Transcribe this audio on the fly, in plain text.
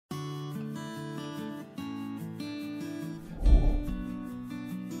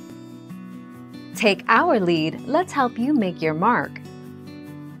Take our lead, let's help you make your mark.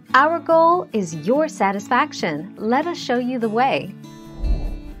 Our goal is your satisfaction. Let us show you the way.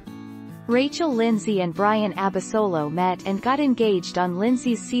 Rachel Lindsay and Bryan Abasolo met and got engaged on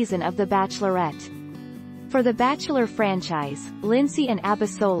Lindsay's season of The Bachelorette. For the Bachelor franchise, Lindsay and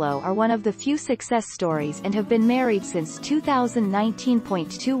Abasolo are one of the few success stories and have been married since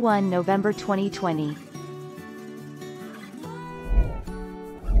 2019.21 November 2020.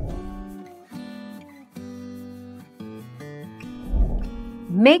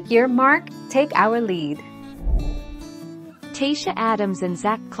 Make your mark, take our lead. Tayshia Adams and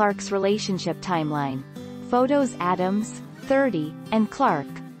Zach Clark's relationship timeline. Photos: Adams, 30, and Clark,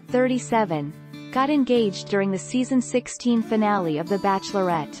 37, got engaged during the season 16 finale of The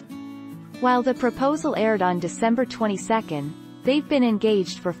Bachelorette. While the proposal aired on December 22, they've been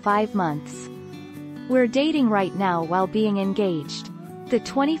engaged for 5 months. We're dating right now while being engaged. The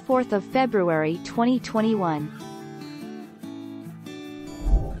 24th of February 2021.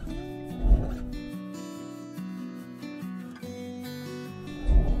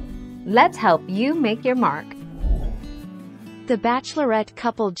 Let's help you make your mark. The Bachelorette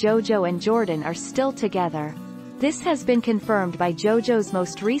couple JoJo and Jordan are still together. This has been confirmed by JoJo's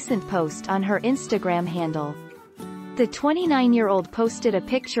most recent post on her Instagram handle. The 29-year-old posted a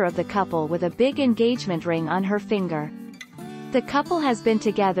picture of the couple with a big engagement ring on her finger. The couple has been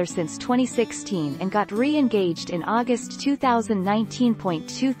together since 2016 and got re-engaged in August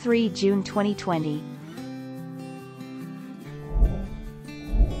 2019.23 June 2020.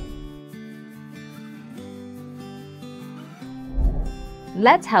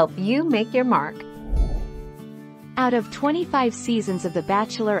 Let's help you make your mark. Out of 25 seasons of The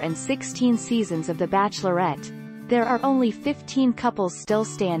Bachelor and 16 seasons of The Bachelorette, there are only 15 couples still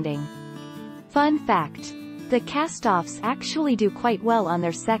standing. Fun fact: the cast-offs actually do quite well on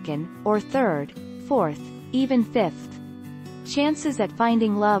their second, or third, fourth, even fifth chances at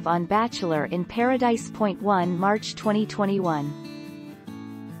finding love on Bachelor in Paradise. 1 March 2021.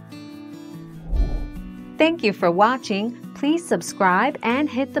 Thank you for watching. Please subscribe and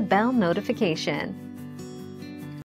hit the bell notification.